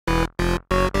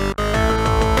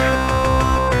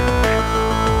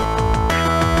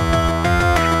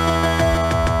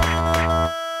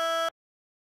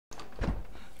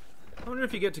wonder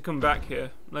if you get to come back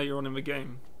here later on in the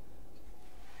game.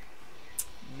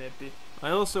 Maybe.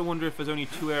 I also wonder if there's only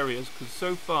 2 areas, because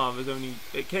so far there's only...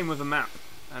 It came with a map,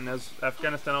 and there's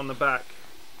Afghanistan on the back,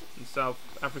 and South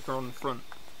Africa on the front.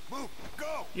 Move,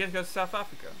 go! You guys go to South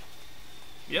Africa?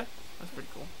 Yeah? That's pretty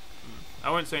cool. I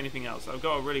won't say anything else. I've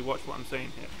got to really watch what I'm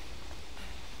saying here.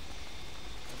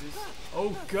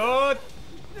 Oh god!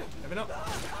 Maybe not.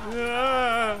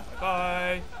 Ah,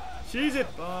 bye. Cheese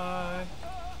it. Bye.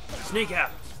 Sneak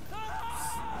out!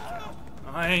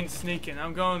 I ain't sneaking.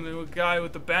 I'm going to a guy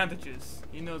with the bandages.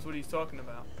 He knows what he's talking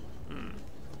about.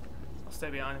 I'll stay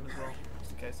behind him as well,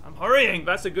 just in case. I'm hurrying!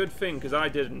 That's a good thing, because I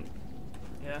didn't.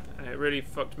 Yeah. And it really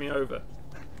fucked me over.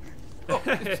 Oh,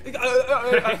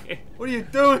 what are you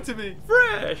doing to me?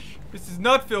 Fresh! This does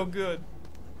not feel good.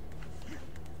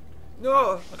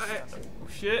 No! Oh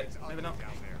shit. Maybe not.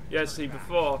 Yeah, see,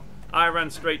 before, I ran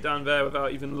straight down there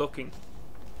without even looking.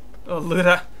 Oh, look at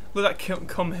that. Look at that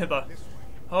come hither.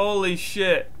 Holy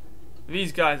shit.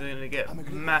 These guys are going to get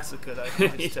massacred, I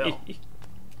can just tell.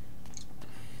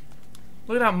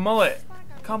 Look at that mullet.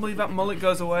 I can't believe that mullet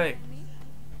goes away.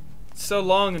 It's so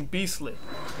long and beastly.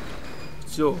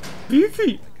 So,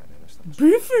 beefy!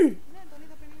 Beefy!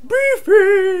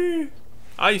 Beefy!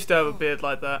 I used to have a beard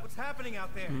like that. What's happening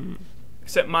out there?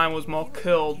 Except mine was more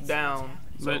curled down.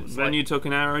 So But when you took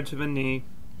an arrow to the knee,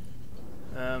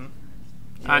 yeah.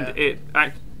 and it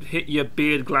hit your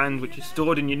beard gland, which is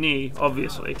stored in your knee,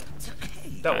 obviously,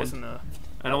 That wasn't a...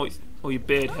 and all your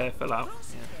beard hair fell out.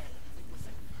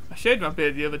 I shaved my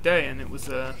beard the other day and it was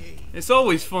it's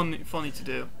always funny to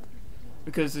do.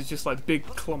 Because there's just like big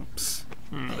clumps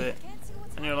of it.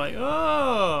 And you're like,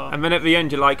 oh! And then at the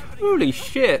end you're like, holy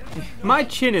shit, my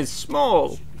chin is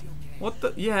small. What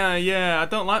the... Yeah, I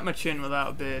don't like my chin without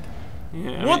a beard.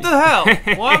 Yeah, What the hell?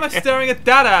 Why am I staring at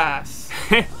that ass?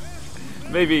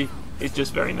 Maybe it's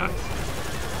just very nice.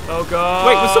 Oh god.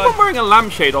 Wait, was someone wearing a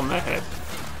lampshade on their head?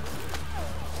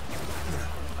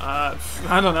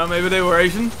 I don't know, maybe they were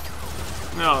Asian?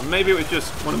 No, maybe it was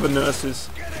just one of the nurses.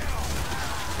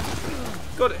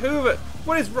 God,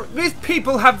 what is... These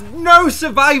people have no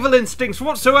survival instincts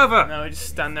whatsoever! No, we just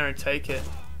stand there and take it.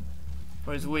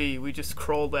 Whereas we just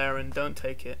crawl there and don't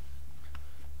take it.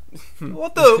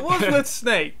 What's with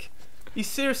Snake? He's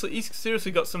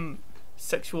seriously got some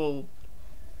sexual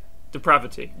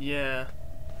Depravity. Yeah.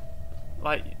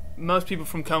 Like most people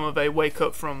from coma, they wake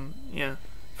up from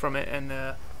it, and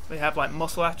they have like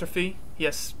muscle atrophy. He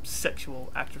has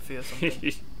sexual atrophy or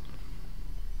something.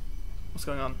 What's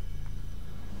going on?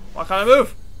 Why can't I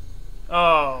move?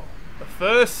 Oh, the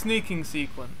first sneaking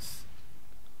sequence.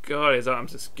 God, his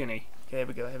arms are skinny. Okay, here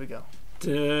we go. Here we go.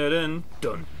 Dun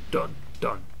dun dun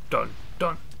dun dun dun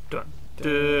dun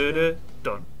dun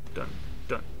dun dun dun dun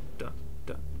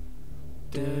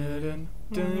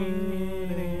dun.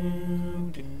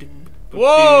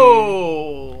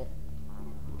 Whoa!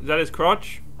 Is that his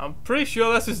crotch? I'm pretty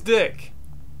sure that's his dick.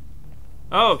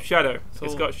 Oh, shadow. It's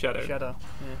all got shadow. Shadow.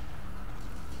 Yeah.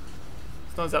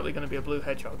 It's not exactly going to be a blue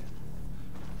hedgehog.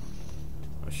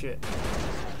 Oh shit.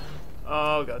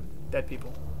 Oh god, dead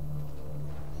people.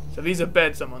 So these are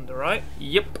beds I'm under, right?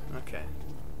 Yep. Okay.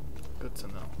 Good to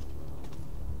know.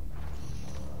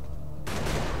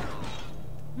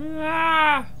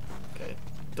 Ah! Okay.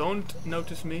 Don't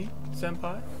notice me,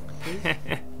 senpai, please.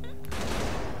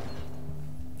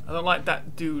 I don't like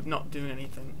that dude not doing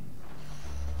anything.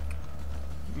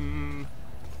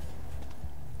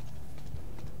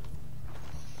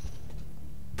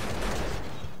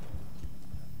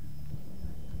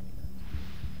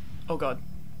 Oh god.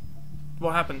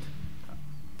 What happened?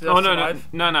 Did I survive?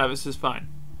 no, this is fine.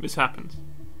 This happens.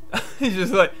 He's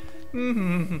just like,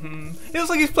 It looks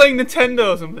like he's playing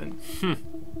Nintendo or something.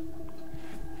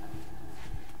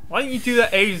 Why didn't you do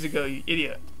that ages ago, you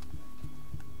idiot?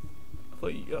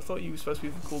 I thought you were supposed to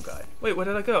be the cool guy. Wait, where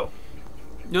did I go?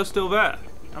 You're still there.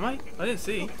 Am I? I didn't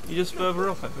see. You're just further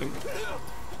up, I think.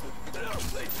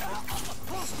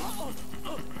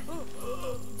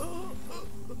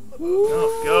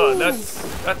 Oh god,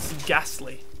 that's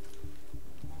ghastly.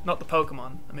 Not the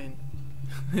Pokemon. I mean,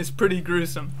 it's pretty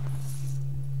gruesome.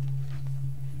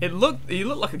 He looked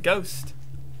like a ghost.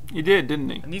 He did, didn't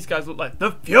he? And these guys look like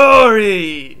the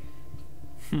Fury.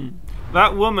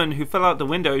 That woman who fell out the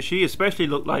window, she especially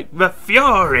looked like the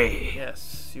Fury.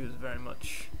 Yes, she was very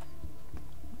much.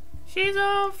 She's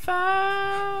on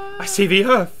fire. I see the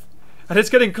Earth, and it's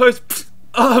getting close.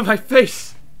 Oh, my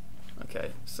face.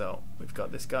 Okay, so we've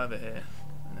got this guy over here,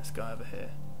 and this guy over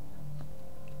here.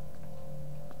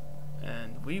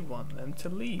 And we want them to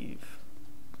leave.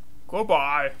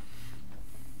 Goodbye.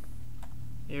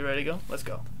 You ready to go? Let's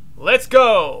go. Let's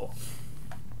go!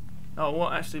 Oh,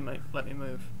 what actually let me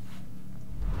move?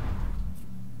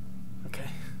 Okay.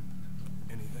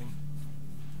 Anything?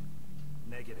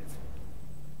 Negative.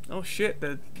 Oh shit,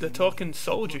 they're talking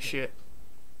soldier shit.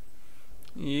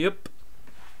 Yep.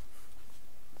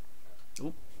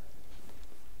 Oop.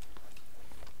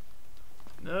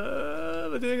 No,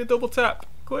 they're doing a double tap.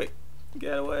 Quick,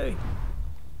 get away.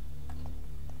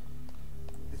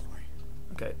 This way.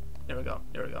 Okay, here we go.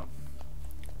 Here we go.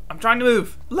 I'm trying to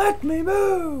move. Let me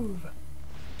move.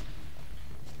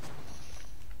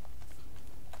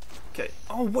 Okay.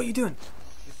 Oh, what are you doing?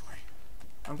 This way.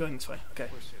 I'm going this way. Okay.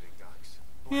 We're sitting ducks.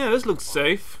 Yeah, this looks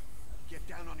safe. Get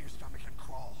down on your stomach and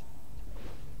crawl.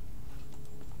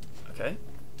 Okay.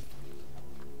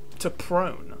 To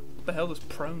prone. What the hell does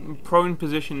prone mean? Prone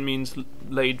position means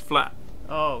laid flat.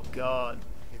 Oh god.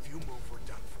 If you move, we're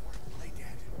done for. Lay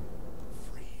dead.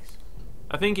 Freeze.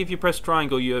 I think if you press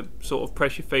triangle, you sort of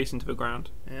press your face into the ground.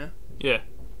 Yeah. Yeah.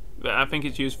 But I think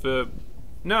it's used for...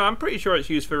 No, I'm pretty sure it's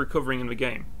used for recovering in the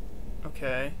game.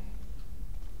 Okay.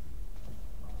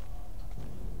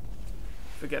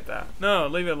 Forget that. No,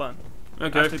 leave it alone.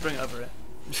 Okay. Actually, bring it over here.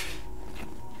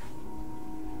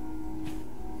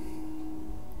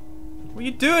 What are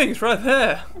you doing? It's right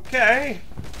there. Okay.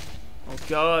 Oh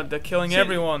god, they're killing See,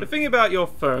 everyone. The thing about your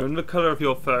phone, the colour of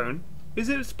your phone, is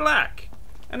it's black.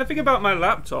 And the thing about my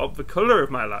laptop, the colour of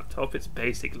my laptop, it's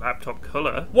basic laptop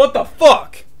colour. What the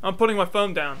fuck? I'm putting my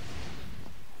phone down.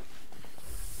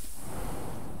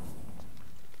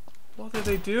 What are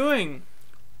they doing?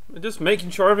 We're just making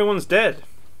sure everyone's dead.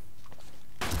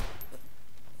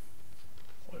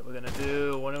 What are we gonna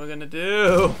do? What are we gonna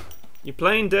do? You're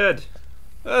playing dead.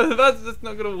 That's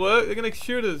not gonna work. They're gonna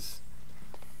shoot us.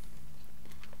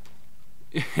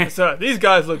 Sorry, these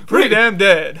guys look pretty damn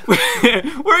dead. We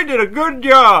did a good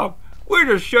job. We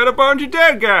just shot a bunch of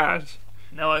dead guys.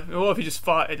 No, what if he just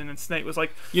farted and then Snake was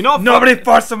like, You're not. nobody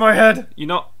farts on my head. You're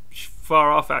not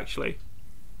far off, actually.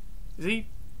 Is he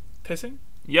pissing?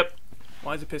 Yep.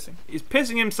 Why is he pissing? He's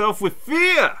pissing himself with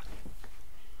fear.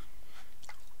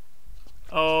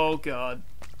 Oh god.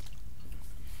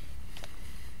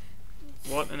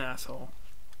 What an asshole.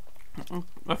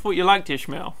 I thought you liked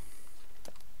Ishmael.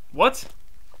 What?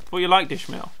 I thought you liked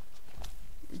Ishmael.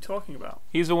 What are you talking about?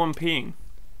 He's the one peeing.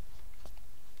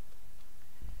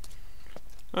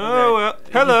 Okay. Oh well.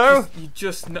 Hello. You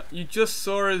just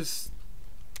saw his.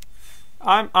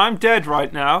 I'm dead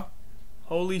right now.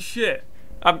 Holy shit.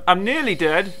 I'm nearly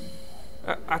dead.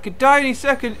 I could die any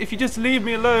second if you just leave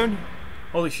me alone.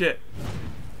 Holy shit.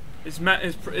 Is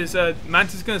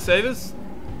Mantis gonna save us?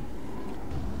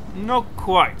 Not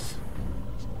quite.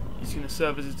 He's gonna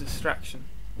serve as a distraction.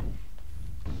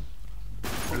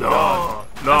 La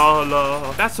la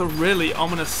la. That's a really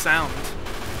ominous sound.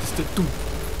 Just a doom,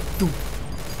 doom,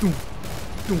 doom,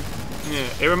 doom. Yeah,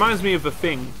 it reminds me of The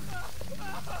Thing.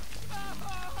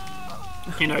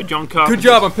 You know, John Carpenter. Good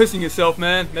job on pissing yourself,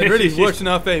 man. That really works in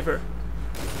our favor.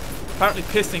 Apparently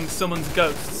pissing summons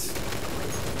ghosts.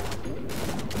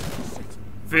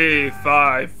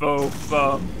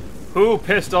 V5 Who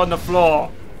pissed on the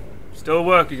floor? Still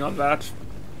working on that.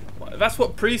 That's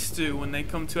what priests do when they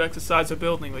come to exercise a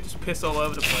building. They just piss all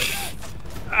over the place.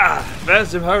 There's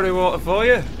some holy water for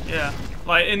you. Yeah.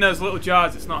 Like in those little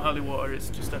jars, it's not holy water, it's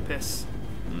just a piss.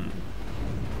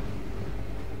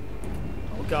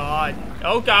 Oh god.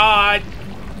 Oh god!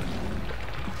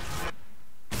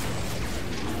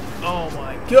 Oh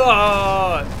my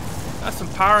god! That's some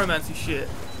pyromancy shit.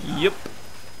 Yep.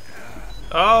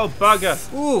 Oh, bugger.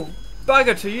 Ooh,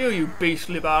 bugger to you, you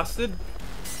beastly bastard.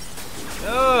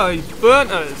 Oh, he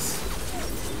burnt us.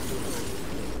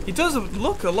 He does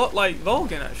look a lot like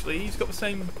Volgin, actually. He's got the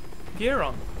same gear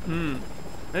on.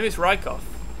 Maybe it's Rykov.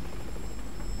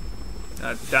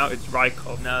 I doubt it's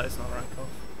Rykov. No, it's not Rykov.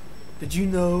 Did you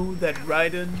know that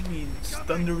Raiden means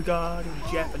thunder god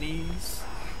in Japanese?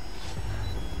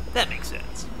 That makes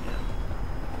sense.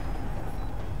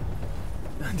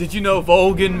 Did you know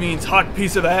Volgin means hot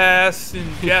piece of ass in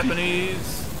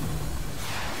Japanese?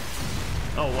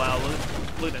 Oh wow,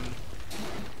 look at him.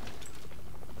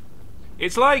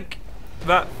 It's like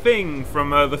that thing from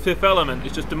The Fifth Element.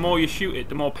 It's just the more you shoot it,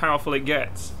 the more powerful it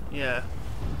gets. Yeah.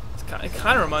 It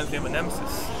kind of reminds me of a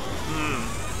Nemesis.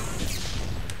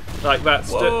 Like that.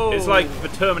 Whoa. It's like the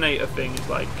Terminator thing. It's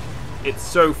like it's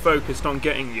so focused on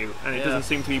getting you, and it doesn't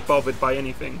seem to be bothered by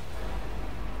anything.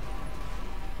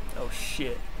 Oh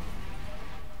shit.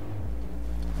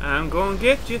 I'm gonna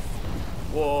get you.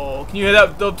 Whoa, can you hear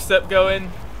that dubstep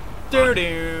going?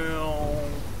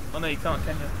 Oh no, you can't,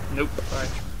 can you? Nope. Right.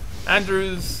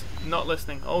 Andrew's not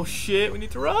listening. Oh shit, we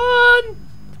need to run!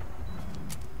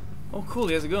 Oh cool,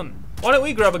 he has a gun. Why don't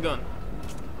we grab a gun?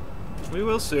 We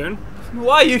will soon.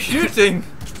 Why are you shooting?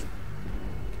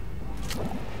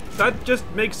 That just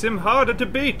makes him harder to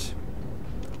beat.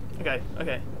 Okay,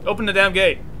 okay. Open the damn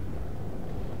gate.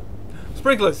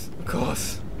 Sprinklers, of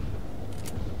course.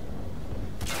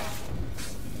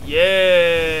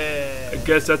 Yeah. I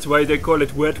guess that's why they call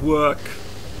it wet work.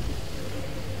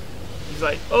 He's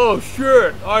like, oh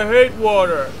shit, I hate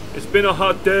water. It's been a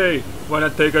hot day. Wanna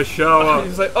take a shower?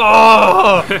 He's like,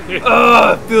 oh,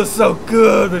 oh, it feels so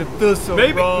good, but it feels so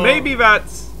wrong. Maybe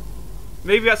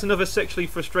that's another sexually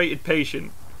frustrated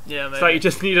patient. Yeah, maybe. It's like you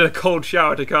just needed a cold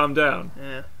shower to calm down.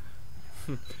 Yeah.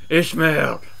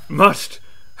 Ishmael must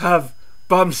have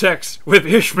bum sex with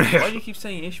Ishmael. Why do you keep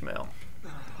saying Ishmael?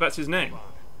 That's his name.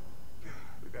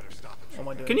 We better stop it. What am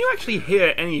I doing? Can you actually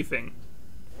hear anything?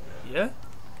 Yeah?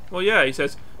 Well, yeah, he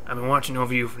says, I've been watching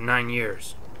over you for 9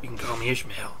 years. You can call me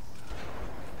Ishmael.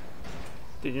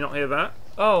 Did you not hear that?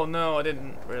 Oh no, I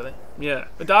didn't really. Yeah.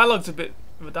 The dialogue's a bit.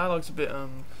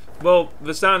 Well,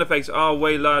 the sound effects are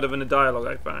way louder than the dialogue,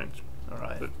 I find. All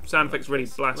right. The sound effects really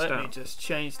blast Let out. me just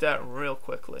change that real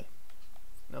quickly.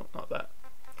 No, not that.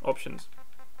 Options.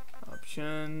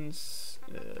 Options.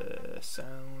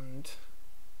 Sound.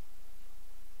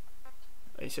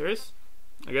 Are you serious?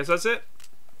 I guess that's it.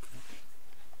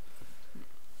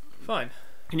 Fine.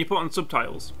 Can you put on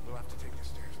subtitles? We'll have to take the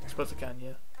stairs I down. suppose I can,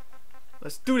 yeah.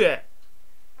 Let's do that.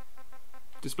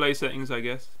 Display settings, I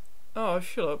guess. Oh,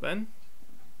 shut up, Ben.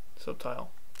 Subtitle.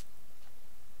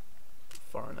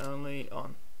 Foreign only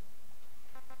on.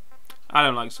 I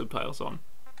don't like subtitles on.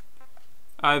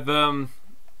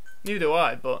 Neither do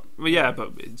I, but Well, yeah,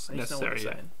 but it's I just know what necessary.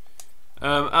 you're Yeah.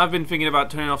 saying. I've been thinking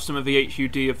about turning off some of the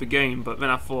HUD of the game, but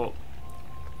then I thought,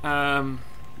 well,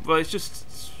 it's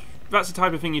just that's the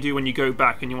type of thing you do when you go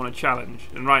back and you want a challenge.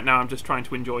 And right now, I'm just trying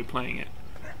to enjoy playing it.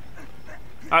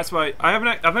 That's why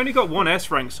I've only got 1 S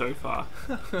rank so far.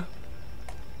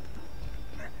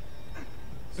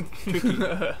 Tricky.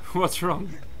 What's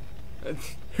wrong?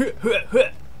 Can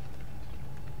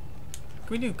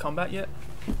we do combat yet?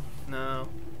 No.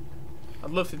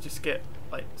 I'd love to just get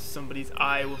like somebody's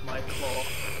eye with my claw.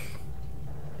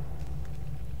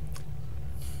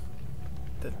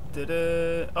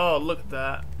 Da-da-da. Oh, look at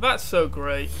that. That's so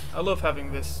great. I love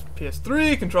having this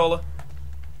PS3 controller.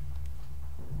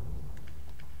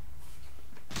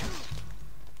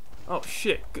 Oh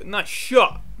shit. Good. Nice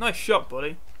shot. Nice shot,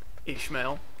 buddy.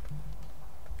 Ishmael.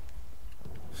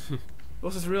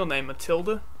 What's his real name?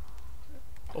 Matilda?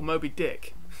 Or Moby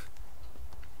Dick?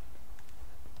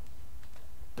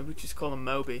 Maybe we just call him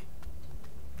Moby.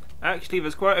 Actually,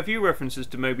 there's quite a few references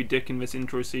to Moby Dick in this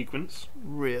intro sequence.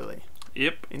 Really?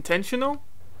 Yep. Intentional?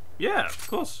 Yeah, of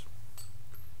course.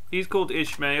 He's called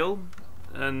Ishmael,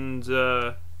 and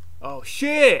Oh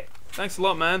shit! Thanks a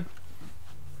lot, man.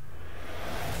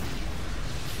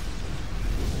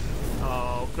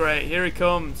 Oh great, here he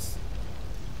comes.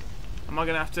 Am I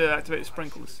gonna have to activate the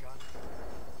sprinklers?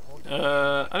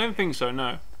 I don't think so.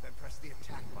 No. Then press the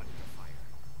attack button to fire.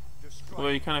 Destroy. Although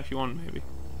you can if you want, maybe.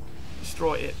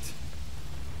 Destroy it.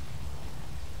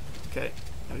 Okay,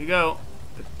 there we go.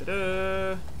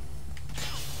 Da-da-da.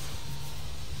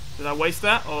 Did I waste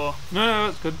that or? No,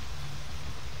 that's good.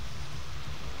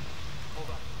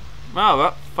 Wow,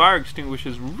 that fire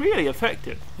extinguisher's really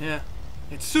effective. Yeah,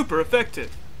 it's super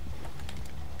effective.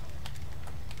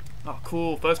 Oh,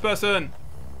 cool. First person.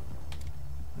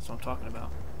 That's what I'm talking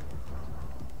about.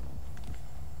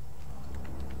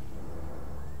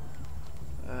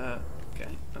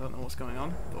 Okay. I don't know what's going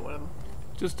on, but whatever.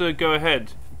 Just go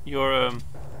ahead. You're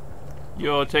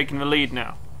taking the lead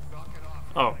now.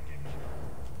 Oh,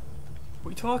 What are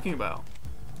you talking about?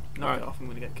 Knock Alright. it off, I'm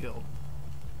gonna get killed.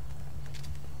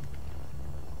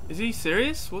 Is he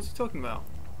serious? What's he talking about?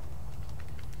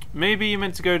 maybe you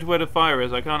meant to go to where the fire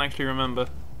is. I can't actually remember.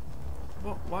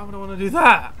 What? Why would I want to do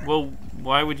that? Well,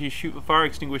 why would you shoot the fire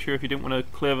extinguisher if you didn't want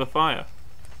to clear the fire?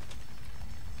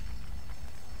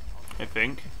 I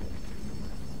think.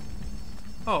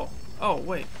 Oh. Oh,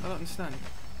 wait. I don't understand.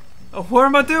 Oh, what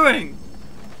am I doing?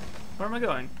 Where am I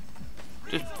going?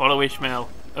 Just follow Ishmael.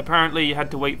 Apparently you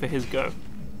had to wait for his go.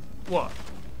 What?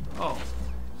 Oh.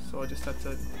 So I just had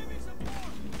to...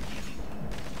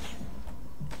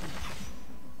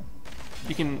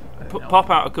 You can know. pop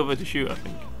out of cover to shoot, I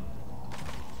think.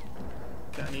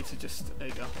 Okay, I need to just... There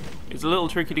you go. It's a little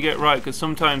tricky to get right, because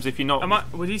sometimes if you're not... Am I...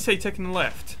 Would he say taking the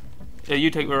left? Yeah,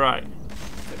 you take the right.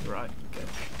 Take the right. Okay.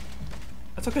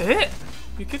 I took a hit!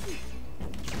 You kidding me?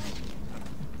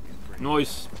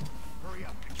 Nice.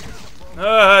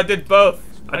 I did both.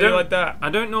 I don't do like that. I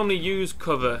don't normally use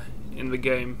cover in the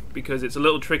game, because it's a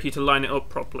little tricky to line it up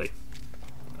properly.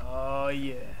 Oh,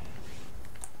 yeah.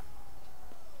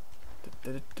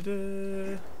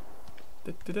 Da-da-da-da.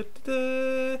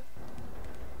 Da-da-da-da-da.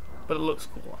 But it looks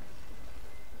cool.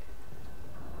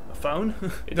 A phone?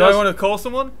 It Do I does- want to call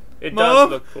someone? It Mom? does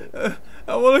look cool.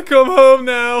 I want to come home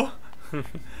now.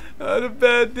 I had a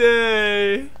bad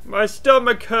day. My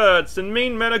stomach hurts, and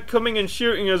mean men are coming and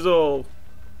shooting us all.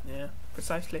 Yeah,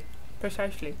 precisely.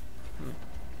 Precisely.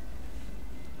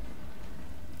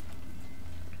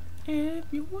 If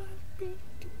you want me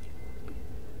to be.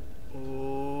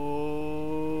 Oh,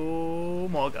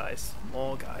 more guys.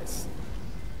 More guys.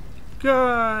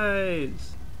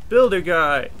 Guys! Builder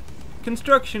guy.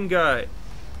 Construction guy.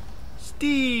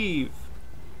 Steve.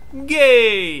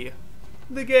 Gay!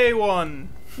 The gay one.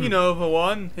 You know the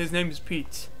one. His name is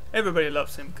Pete. Everybody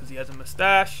loves him because he has a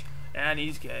mustache and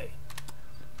he's gay.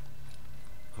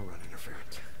 I'll run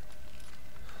interference.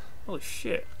 Holy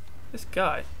shit. This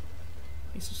guy.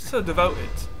 He's so devoted.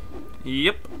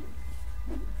 Yep.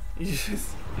 He's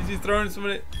just throwing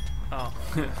somebody. Oh.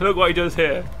 Look what he does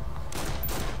here.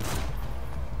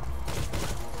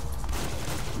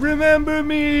 Remember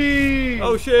me!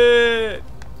 Oh shit!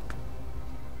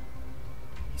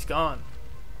 He's gone.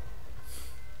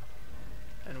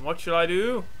 And what should I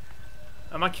do?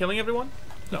 Am I killing everyone?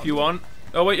 If you want.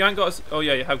 Oh wait, you haven't got a... Oh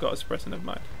yeah, you have got a suppressor, never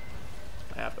mind.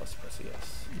 I have got suppressor,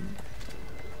 yes.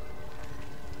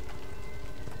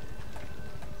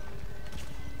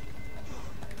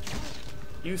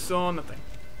 You saw nothing.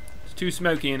 It's too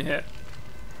smoky in here.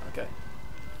 Okay.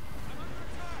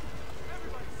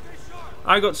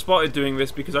 I got spotted doing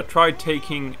this because I tried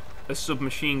taking a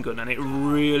submachine gun and it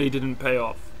really didn't pay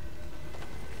off.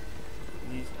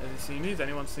 Has he seen me? Does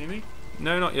anyone see me?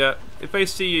 No, not yet. If they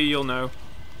see you, you'll know.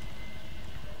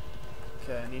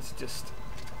 Okay, I need to just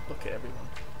look at everyone.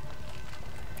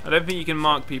 I don't think you can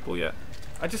mark people yet.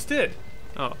 I just did.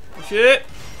 Oh. Oh, shit!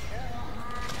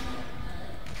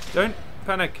 Don't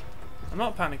panic. I'm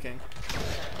not panicking.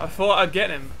 I thought I'd get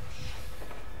him.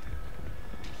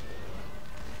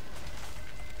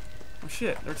 Oh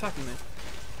shit, they're attacking me.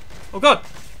 Oh god!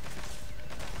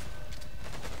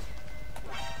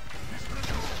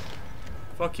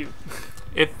 Fuck you.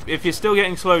 If you're still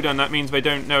getting slowed down, that means they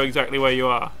don't know exactly where you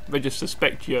are. They just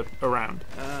suspect you're around.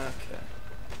 Okay.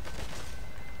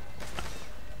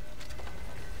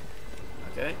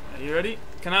 Okay, are you ready?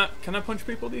 Can I punch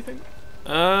people, do you think?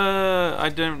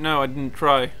 I don't know. I didn't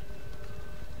try.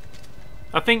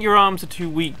 I think your arms are too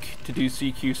weak to do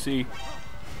CQC.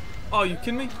 Oh, you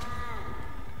kidding me?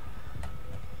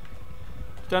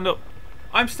 Stand up.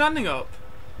 I'm standing up.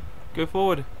 Go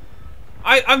forward.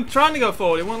 I'm trying to go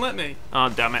forward, it won't let me. Oh,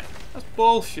 damn it. That's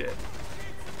bullshit.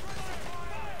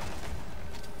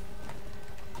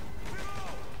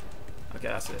 Okay,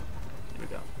 that's it. Here we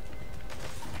go.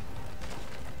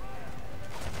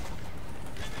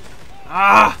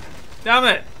 Ah! Damn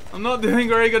it! I'm not doing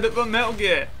very good at Metal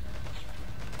Gear.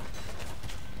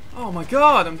 Oh my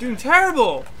god, I'm doing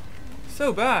terrible!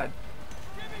 So bad.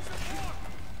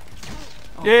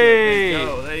 Oh, Yay! good. There you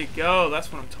go, there you go.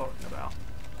 That's what I'm talking about.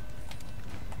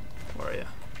 Where are you?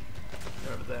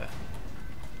 You're over there.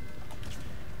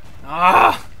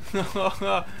 Ah!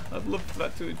 I'd love for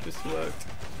that to have just worked.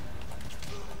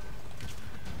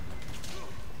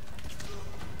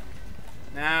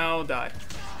 Now die.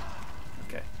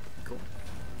 Okay, cool.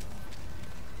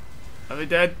 Are they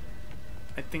dead?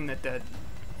 I think they're dead.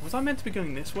 Was I meant to be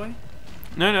going this way?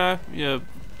 No, no. Yeah,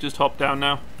 just hop down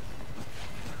now.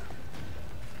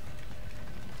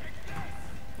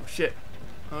 Oh shit.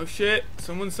 Oh shit.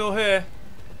 Someone's still here.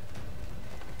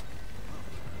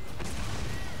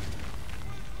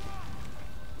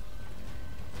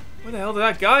 Where the hell did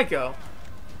that guy go?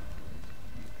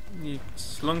 You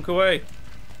slunk away.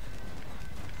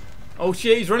 Oh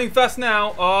shit, he's running fast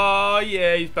now. Oh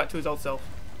yeah, he's back to his old self.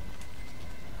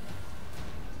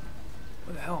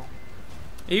 What the hell?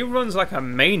 He runs like a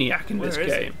maniac in this Where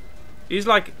is he? game. He's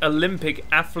like Olympic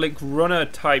athlete runner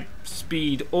type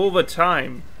speed all the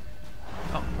time.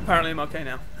 Oh, apparently I'm okay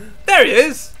now. There he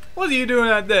is! What are you doing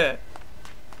out there?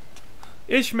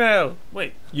 Ishmael,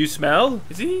 Wait, you smell?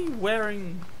 is he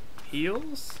wearing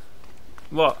heels?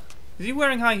 What? Is he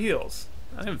wearing high heels?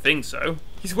 I don't think so.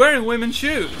 He's wearing women's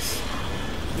shoes.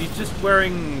 He's just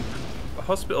wearing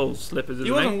hospital slippers, isn't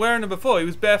He wasn't wearing them before, he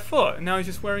was barefoot, and now he's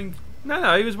just wearing...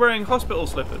 No, he was wearing hospital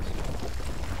slippers.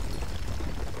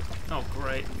 Oh,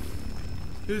 great.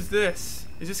 Who's this?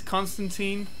 Is this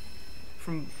Constantine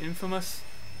from Infamous?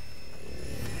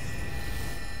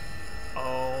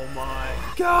 Oh my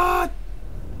god!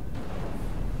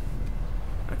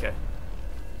 Okay.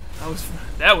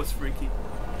 That was freaky.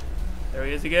 There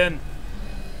he is again.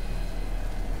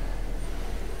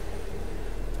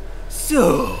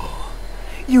 So,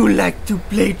 You like to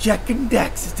play Jack and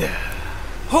Daxter.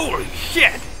 Holy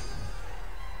shit!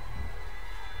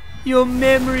 Your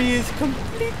memory is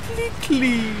completely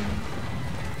clean.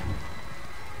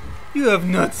 You have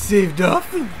not saved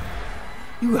often.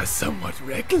 You are somewhat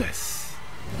reckless.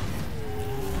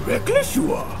 Reckless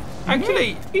you are.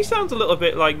 Actually, he sounds a little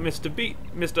bit like Mr.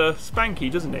 Spanky,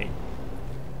 doesn't he?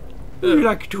 You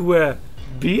like to wear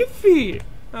beefy.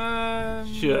 A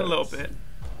Shirts. little bit.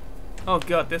 Oh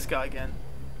god, this guy again.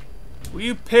 Will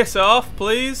you piss off,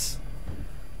 please?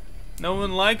 No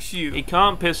one likes you. He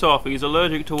can't piss off. He's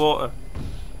allergic to water.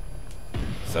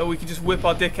 So we could just whip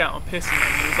our dick out and piss him.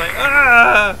 And he was like,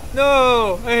 ah,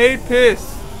 no, I hate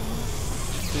piss.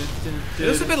 He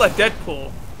looks a bit like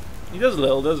Deadpool. He does a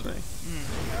little, doesn't he?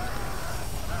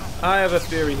 I have a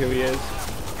theory who he is.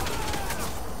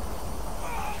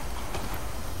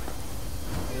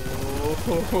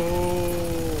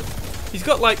 Oh. He's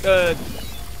got like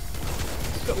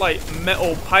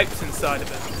metal pipes inside of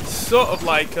him. It's sort of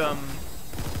like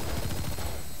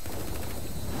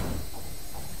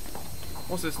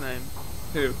what's his name?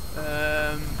 Who?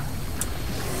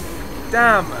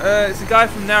 Damn, it's a guy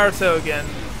from Naruto again.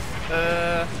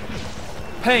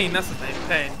 Pain, that's his name,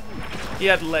 Pain. He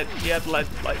had lead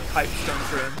like pipes going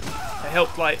through him. It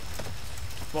helped like,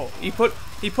 well, he put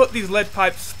these lead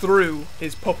pipes through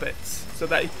his puppets so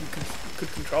that he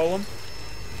could control them.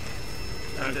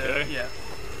 And, Okay. yeah.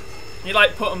 He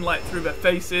like put them like through their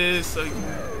faces so you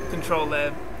can control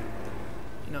their,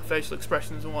 you know, facial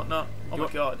expressions and whatnot. Oh my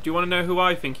god. Do you want to know who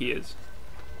I think he is?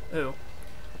 Who?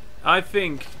 I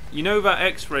think, you know that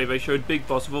X-ray they showed Big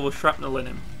Boss with all the shrapnel in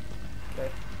him?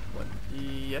 Okay. What?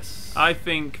 Yes. I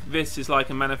think this is like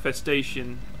a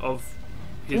manifestation of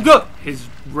his, Oh god! his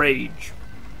rage.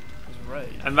 He's right.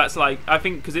 And that's like, I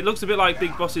think, because it looks a bit like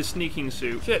Big Boss's sneaking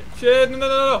suit. Shit!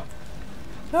 No!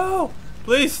 No!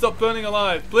 Please stop burning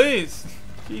alive, please!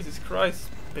 Jesus Christ,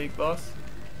 Big Boss.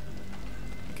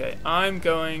 Okay, I'm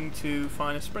going to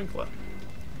find a sprinkler.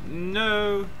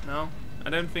 No, No? I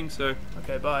don't think so.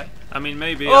 Okay, bye. I mean,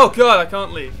 maybe. Oh god, I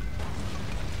can't leave.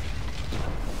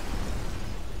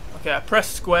 Okay, I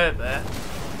pressed square there.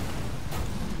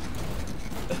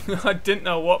 I didn't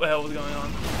know what the hell was going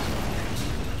on.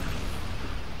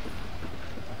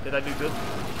 Did I do good?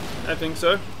 I think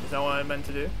so. Is that what I meant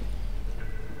to do?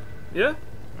 Yeah?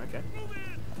 Okay.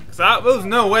 Because there was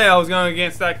no way I was going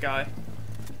against that guy.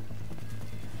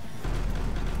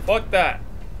 Fuck that.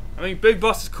 I mean, Big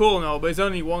Boss is cool and all, but he's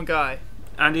only one guy.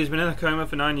 And he's been in a coma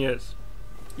for 9 years.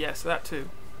 Yes, that too.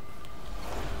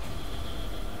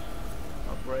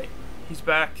 Oh, great. He's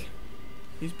back.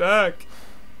 He's back.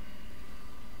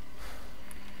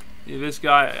 Yeah, this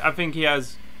guy, I think he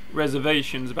has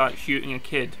reservations about shooting a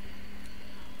kid.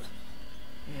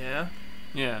 Yeah.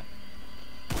 Yeah.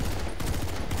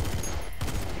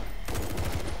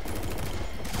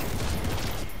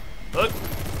 Look,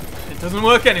 it doesn't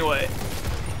work anyway.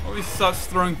 All he starts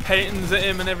throwing paintings at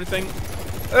him and everything.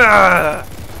 Ugh.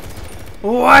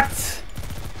 What?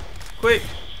 Quick,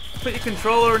 put your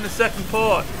controller in the second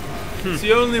port. It's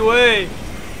the only way.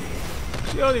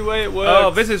 It's the only way it works. Oh,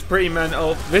 this is pretty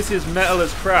mental. This is metal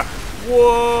as crap.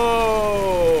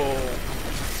 Whoa.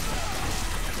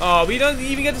 Oh, we don't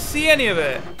even get to see any of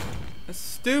it. That's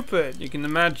stupid. You can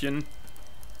imagine.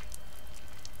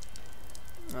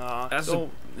 Oh, That's that's all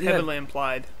heavily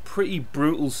implied. Pretty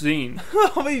brutal scene.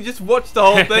 I mean, you just watched the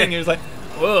whole thing. It was like,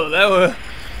 whoa, that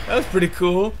was pretty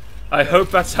cool. I hope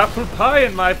that's apple pie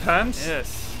in my pants.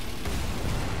 Yes.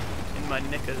 In my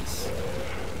knickers.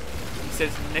 He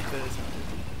says knickers.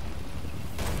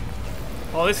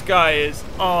 Oh, this guy is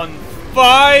on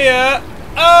fire.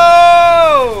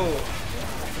 Oh!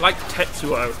 Like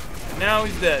Tetsuo. Now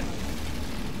he's dead.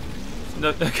 No,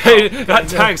 okay, that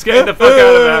tank's getting the fuck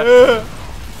out of there.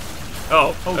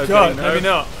 Oh, Oh okay, god, no. maybe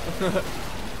not.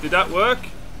 Did that work?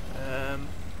 I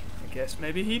guess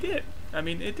maybe he did. I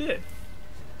mean, it did.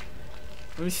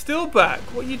 And he's still back.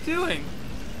 What are you doing?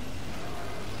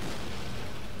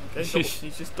 Okay, so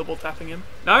he's just double tapping him.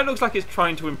 Now it looks like it's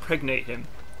trying to impregnate him.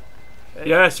 Okay.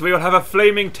 Yes, we will have a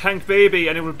flaming tank baby,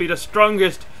 and it will be the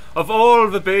strongest of all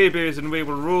the babies, and we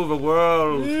will rule the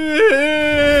world.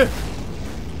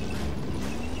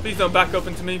 Please don't back up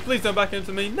into me. Please don't back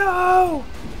into me. No!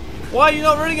 Why are you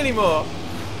not running anymore?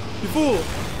 You fool!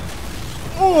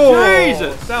 Oh!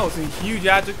 Jesus! That was a huge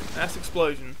ass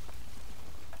explosion.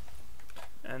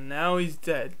 And now he's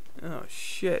dead. Oh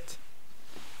shit.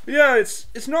 Yeah,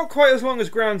 it's not quite as long as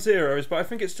Ground Zeroes, but I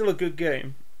think it's still a good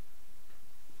game.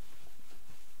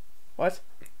 What?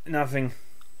 Nothing.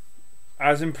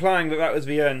 I was implying that that was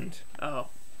the end. Oh.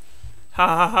 Ha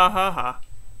ha ha ha ha.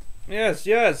 Yes,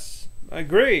 yes, I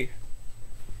agree.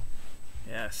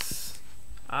 Yes.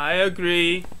 I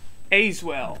agree. As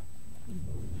well.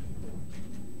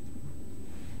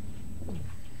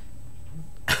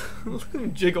 Look at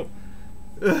him jiggle.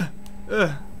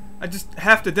 I just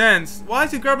have to dance. Why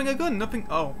is he grabbing a gun? Nothing.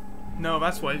 Oh. No,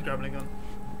 that's why he's grabbing a gun.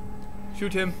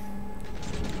 Shoot him.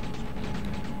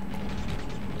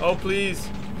 Oh, please.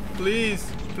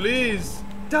 Please. Please.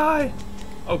 Die.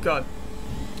 Oh, God.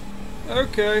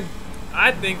 Okay.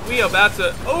 I think we are about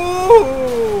to...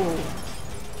 Oh!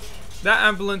 That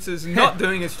ambulance is not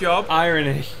doing its job.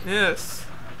 Irony. Yes.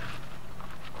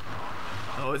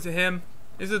 Oh, is it him?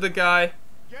 Is it the guy?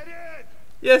 Get in!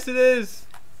 Yes, it is.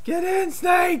 Get in,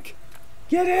 Snake!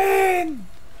 Get in!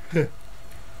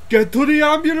 Get to the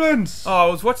ambulance! Oh, I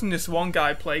was watching this one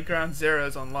guy play Ground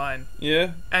Zeroes online,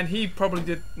 Yeah. and he probably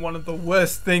did one of the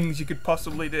worst things you could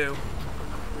possibly do.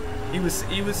 He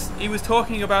was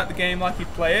talking about the game like he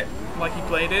played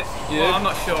it. Yeah. Well, I'm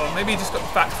not sure. Maybe he just got the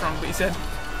facts wrong, but he said,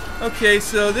 "Okay,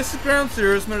 so this is Ground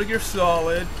Zeroes, Metal Gear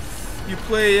Solid. You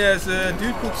play as a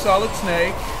dude called Solid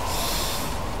Snake.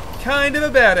 Kind of a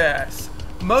badass.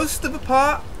 Most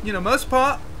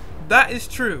part, that is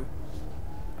true.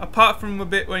 Apart from a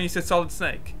bit when you said Solid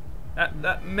Snake.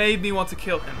 That made me want to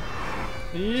kill him.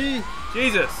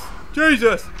 Jesus!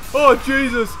 Jesus! Oh,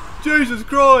 Jesus! Jesus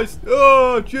Christ!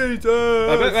 Oh, Jesus!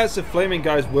 I bet that's the flaming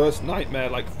guy's worst nightmare,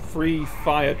 like free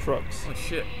fire trucks. Oh,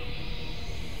 shit.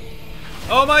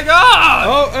 Oh, my God!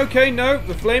 Oh, okay, no,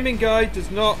 the flaming guy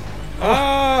does not...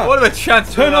 What a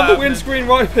chance Turn for on the that. windscreen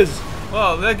wipers!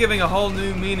 Well, they're giving a whole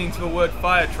new meaning to the word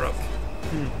fire truck.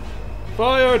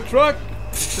 Fire truck!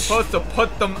 Supposed to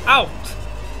put them out,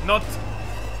 not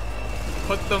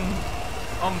put them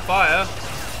on fire.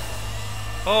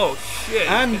 Oh shit!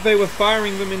 And they were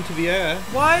firing them into the air.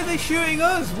 Why are they shooting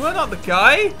us? We're not the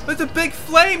guy. There's a big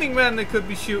flaming man they could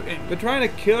be shooting. They're trying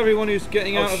to kill everyone who's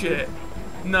getting out Oh of shit!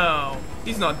 No,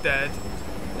 he's not dead.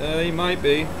 He might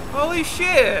be. Holy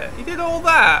shit! He did all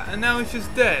that, and now he's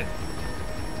just dead.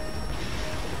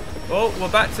 Well,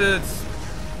 we're back to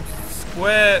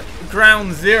square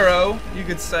ground zero, you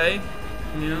could say.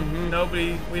 You know,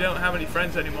 we don't have any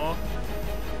friends anymore.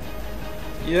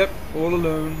 Yep, all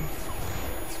alone.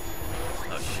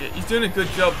 Oh shit, he's doing a good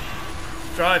job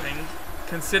driving,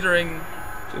 considering.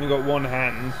 He's only got one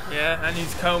hand. Yeah, and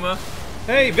he's coma.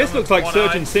 Hey, this Coma, looks like one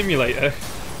Surgeon eye. Simulator.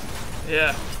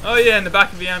 Yeah. Oh yeah, in the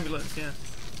back of the ambulance. Yeah.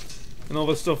 And all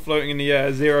the stuff floating in the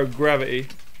air, zero gravity.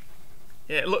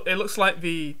 Yeah. It looks like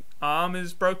the arm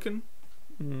is broken.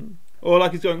 Or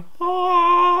like he's going,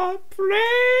 oh,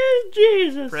 praise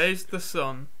Jesus. Praise the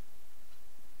sun.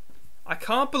 I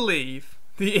can't believe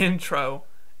the intro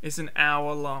is an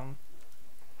hour long.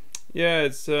 Yeah,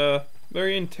 it's a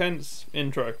very intense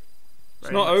intro. It's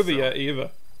Very not much over so. yet either.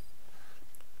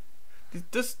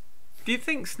 Do you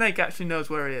think Snake actually knows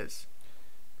where he is?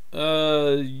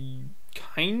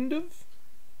 Kind of?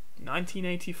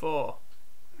 1984.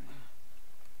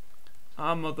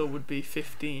 Our mother would be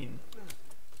 15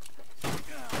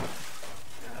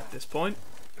 at this point.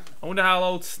 I wonder how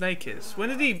old Snake is. When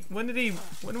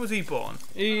was he born?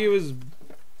 He was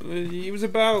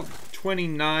about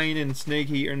 29 in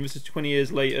Snake Eater, and this is 20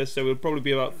 years later, so he'll probably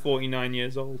be about 49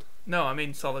 years old. No, I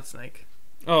mean Solid Snake.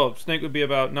 Oh, Snake would be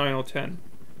about 9 or 10.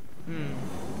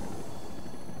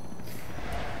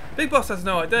 Big Boss has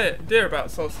no idea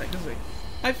about Solid Snake, does he?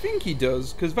 I think he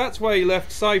does, because that's why he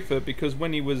left Cypher, because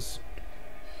when he was,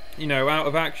 out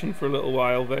of action for a little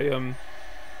while,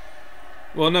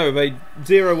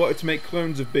 Zero wanted to make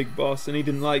clones of Big Boss, and he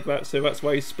didn't like that, so that's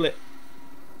why he split.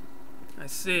 I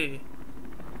see.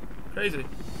 Crazy.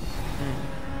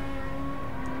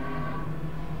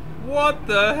 What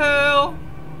the hell?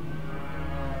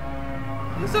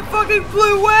 There's a fucking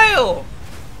blue whale!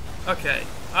 Okay,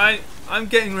 I'm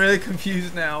getting really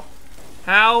confused now.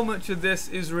 How much of this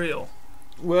is real?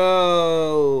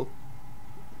 Well,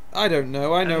 I don't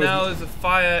know. I know. And now there's a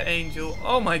fire angel.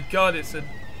 Oh my god, it's a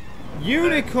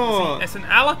Unicorn! it's an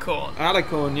alicorn.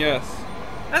 Alicorn, yes.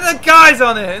 And the guy's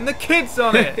on it, and the kid's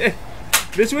on it.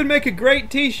 This would make a great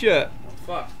t-shirt.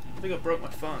 Fuck, I think I broke my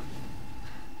phone.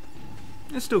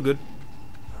 It's still good.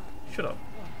 Shut up.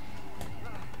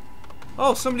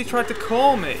 Oh, somebody tried to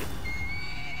call me.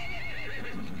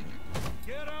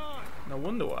 Get on! No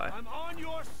wonder why. I'm on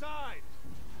your side!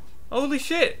 Holy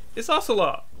shit, it's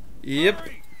Ocelot. Yep.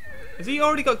 Hurry! Has he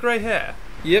already got grey hair?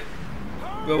 Yep.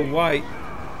 The white.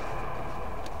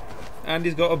 And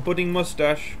he's got a budding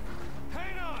mustache.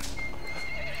 Hang on!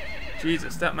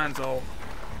 Jesus, that man's old.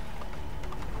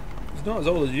 He's not as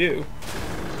old as you.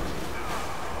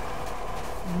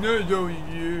 No,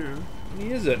 you.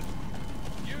 He isn't.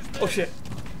 Use this. Oh shit.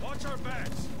 Watch our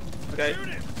backs. Okay, Shoot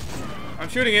it! I'm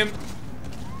shooting him.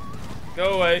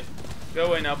 Go away. Go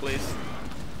away now, please.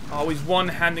 Oh, he's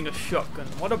one-handing a shotgun.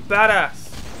 What a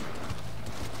badass.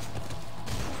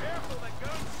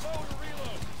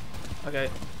 Okay,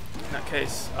 in that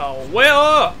case, oh,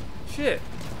 well, shit.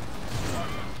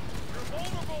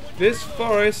 This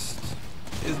forest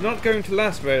is not going to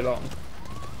last very long.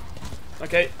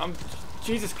 Okay,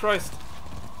 Jesus Christ.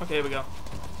 Okay, here we go.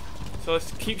 So let's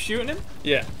keep shooting him?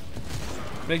 Yeah.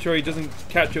 Make sure he doesn't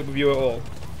catch up with you at all.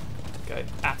 Okay,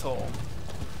 at all.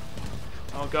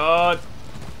 Oh god.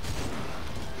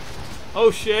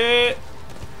 Oh shit.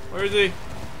 Where is he?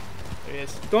 There he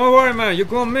is. Don't worry, man. You're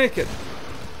gonna make it.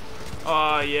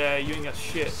 Oh yeah, you ain't got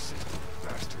shit.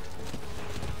 Bastard.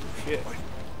 Shit. Wait,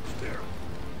 there.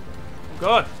 Oh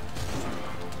god.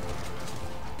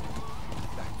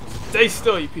 Stay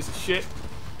still, you piece of shit.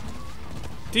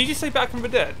 Did you just say Back from the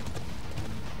Dead?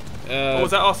 Or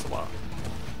was that Ocelot?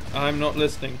 I'm not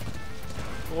listening.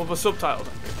 Or the subtitles?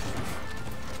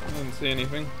 I didn't see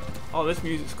anything. Oh, this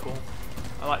music's cool.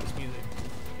 I like this music.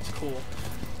 It's cool.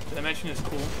 Did I mention it's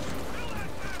cool?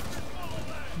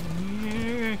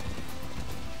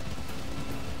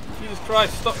 Jesus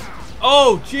Christ, stop.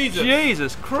 Oh, Jesus!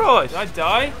 Jesus Christ! Did I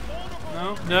die?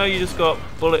 No? No, you just got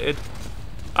bulleted.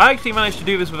 I actually managed to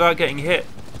do this without getting hit.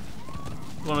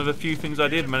 One of the few things I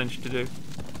did manage to do.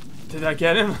 Did I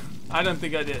get him? I don't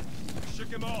think I did. Shook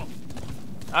him off.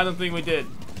 I don't think we did.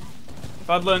 If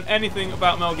I'd learned anything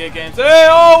about Metal Gear games, they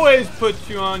always put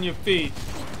you on your feet.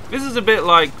 This is a bit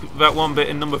like that one bit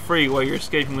in number 3 where you're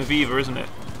escaping with Eva, isn't it?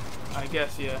 I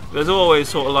guess, yeah. There's always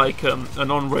sort of like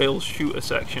an on-rails shooter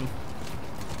section.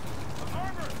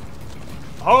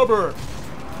 Harbor!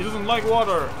 He doesn't like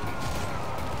water.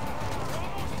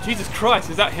 Jesus Christ,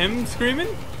 is that him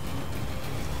screaming?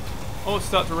 Oh, it's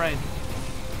starting to rain.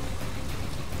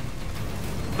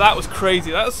 That was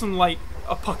crazy. That was some like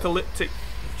apocalyptic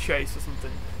chase or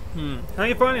something. How are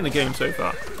you finding the game so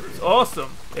far? It's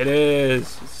awesome. It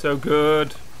is. It's so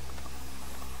good.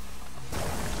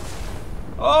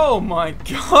 Oh my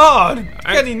god!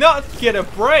 Can he not get a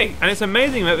break? And it's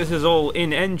amazing that this is all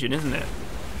in-engine, isn't it?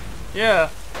 Yeah.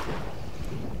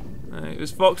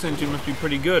 This Fox engine must be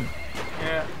pretty good.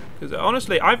 Yeah. Because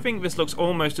honestly, I think this looks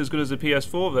almost as good as the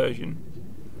PS4 version.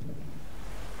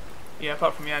 Yeah,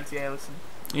 apart from the anti-aliasing.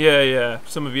 Yeah, yeah.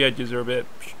 Some of the edges are a bit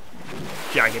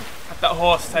jagged. That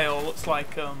horse tail looks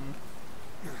like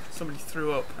somebody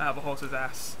threw up out of a horse's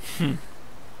ass.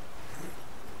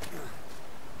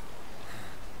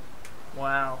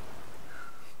 Wow.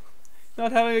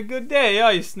 Not having a good day,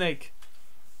 are you, Snake?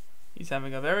 He's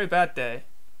having a very bad day.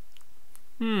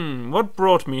 What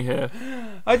brought me here?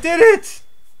 I did it!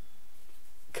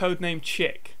 Codename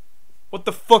Chick. What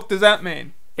the fuck does that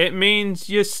mean? It means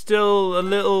you're still a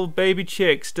little baby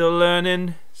chick, still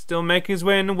learning, still making his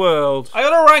way in the world. I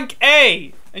got a rank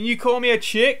A, and you call me a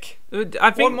chick?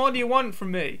 I think. What more do you want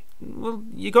from me? Well,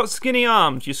 you got skinny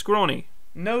arms, you're scrawny.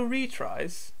 No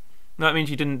retries? That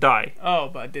means you didn't die. Oh,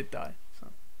 but I did die. So.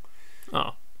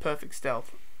 Oh. Perfect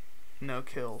stealth. No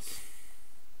kills.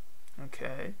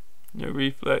 Okay. No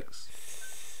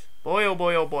reflex. Boy, oh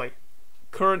boy, oh boy.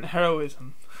 Current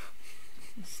heroism.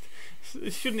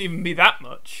 It shouldn't even be that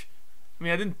much. I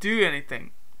mean, I didn't do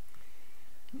anything.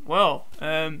 Well,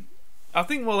 I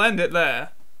think we'll end it there.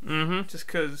 Just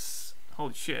because,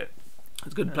 holy shit.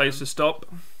 It's a good place to stop.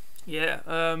 Yeah,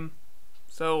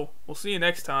 so we'll see you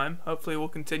next time. Hopefully we'll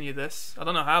continue this. I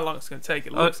don't know how long it's going to take.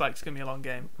 It looks like it's going to be a long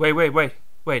game. Wait.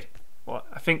 What?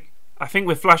 I think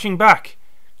we're flashing back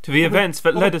to the events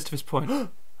that led us to this point.